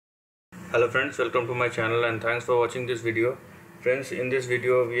Hello friends, welcome to my channel and thanks for watching this video. Friends, in this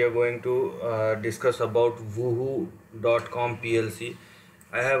video we are going to discuss about Boohoo.com PLC.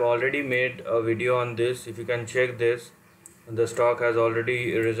 I have already made a video on this. If you can check this, the stock has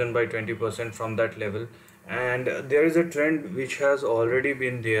already risen by 20% from that level, and there is a trend which has already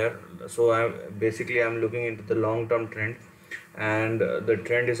been there. So I'm looking into the long term trend, and the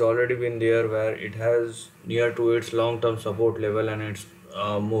trend is already been there where it has near to its long term support level, and it's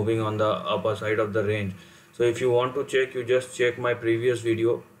moving on the upper side of the range. So if you want to check, you just check my previous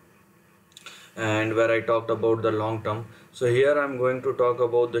video and where I talked about the long term. So here I'm going to talk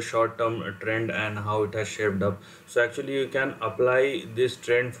about the short term trend and how it has shaped up. So actually you can apply this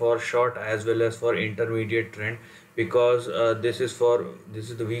trend for short as well as for intermediate trend, because this is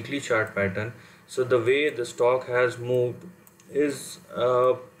the weekly chart pattern. So the way the stock has moved is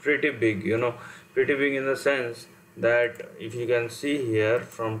pretty big, pretty big in the sense that if you can see here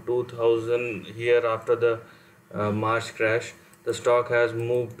from 2000, here after the March crash, the stock has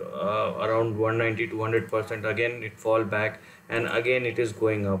moved around 190 to 200%. Again it fall back and again it is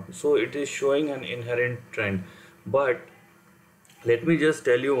going up. So it is showing an inherent trend. But let me just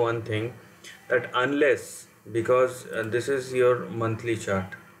tell you one thing, that unless, because this is your monthly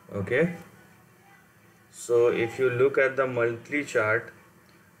chart, okay? So if you look at the monthly chart,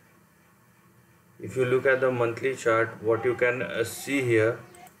 what you can see here,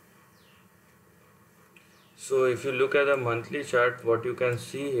 so if you look at the monthly chart, what you can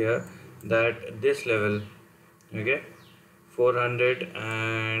see here, that this level, okay, 400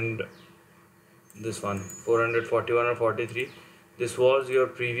 and this one 441 or 43, this was your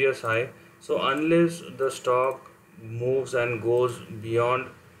previous high. So unless the stock moves and goes beyond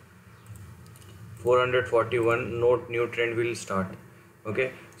 441, no new trend will start.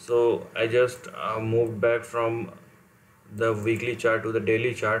 Okay, so I just moved back from the weekly chart to the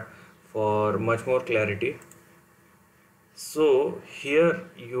daily chart for much more clarity. So here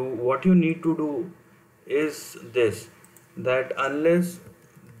what you need to do is this, that unless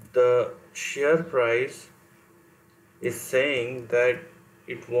the share price is saying that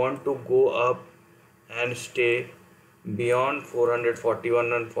it want to go up and stay beyond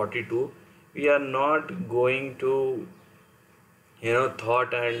 441 and 42, we are not going to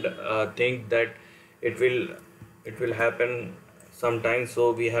thought and think that it will happen sometime,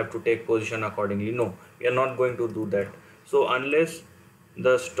 so we have to take position accordingly. No, we are not going to do that. So unless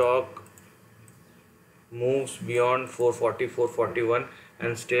the stock moves beyond 440 441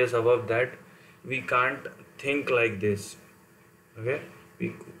 and stays above that, we can't think like this. Okay,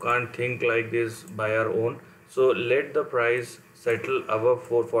 we can't think like this by our own. So let the price settle above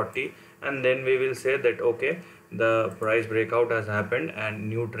 440 and then we will say that okay, the price breakout has happened and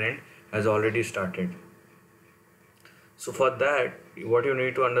new trend has already started. So for that, what you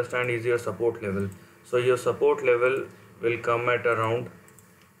need to understand is your support level. So your support level will come at around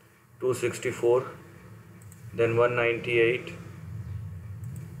 264, then 198,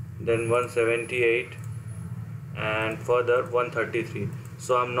 then 178, and further 133.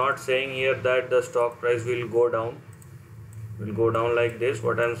 So I'm not saying here that the stock price will go down like this.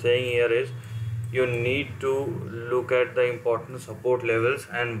 What I'm saying here is you need to look at the important support levels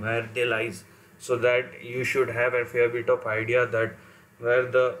and where they lies, so that you should have a fair bit of idea that where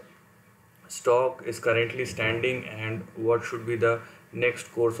the stock is currently standing and what should be the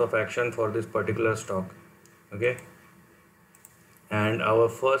next course of action for this particular stock. Okay, and our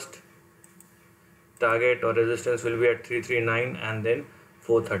first target or resistance will be at 339 and then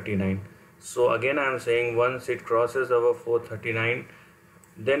 439. So again I am saying once it crosses our 439,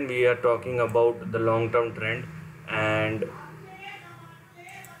 then we are talking about the long term trend, and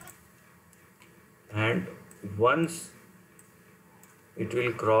once it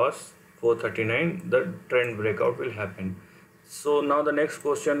will cross 439, the trend breakout will happen. So now the next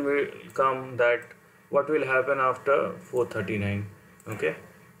question will come, that what will happen after 439? Okay,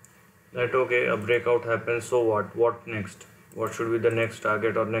 that okay, a breakout happens, so what next? What should be the next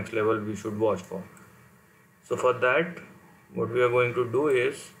target or next level we should watch for? So for that, what we are going to do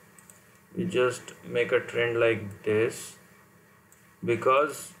is we just make a trend like this,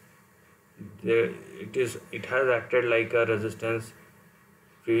 because it has acted like a resistance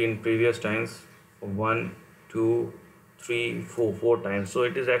in previous times, 1 2 3 4 times. So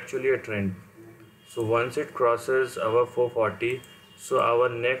it is actually a trend. So once it crosses our 440, so our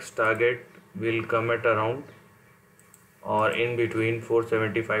next target will come at around or in between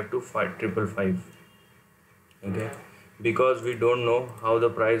 475 to 555. Okay, because we don't know how the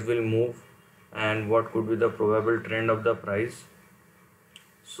price will move and what could be the probable trend of the price.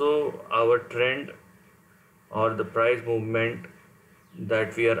 So our trend or the price movement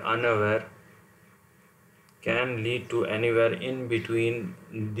that we are unaware can lead to anywhere in between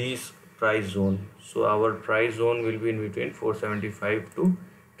these price zone. So our price zone will be in between 475 to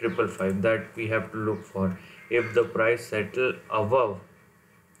 555, that we have to look for. If the price settle above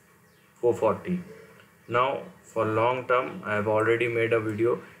 440. Now for long term, I have already made a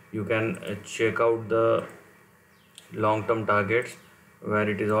video. You can check out the long term targets where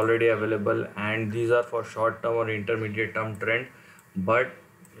it is already available, and these are for short term or intermediate term trend. But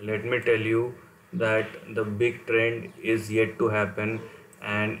let me tell you that the big trend is yet to happen,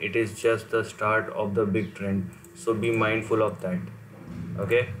 and it is just the start of the big trend, so be mindful of that.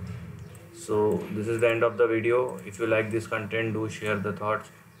 Okay, so this is the end of the video. If you like this content, do share the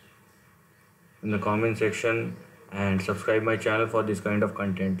thoughts in the comment section and subscribe my channel for this kind of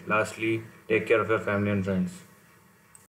content. Lastly, take care of your family and friends.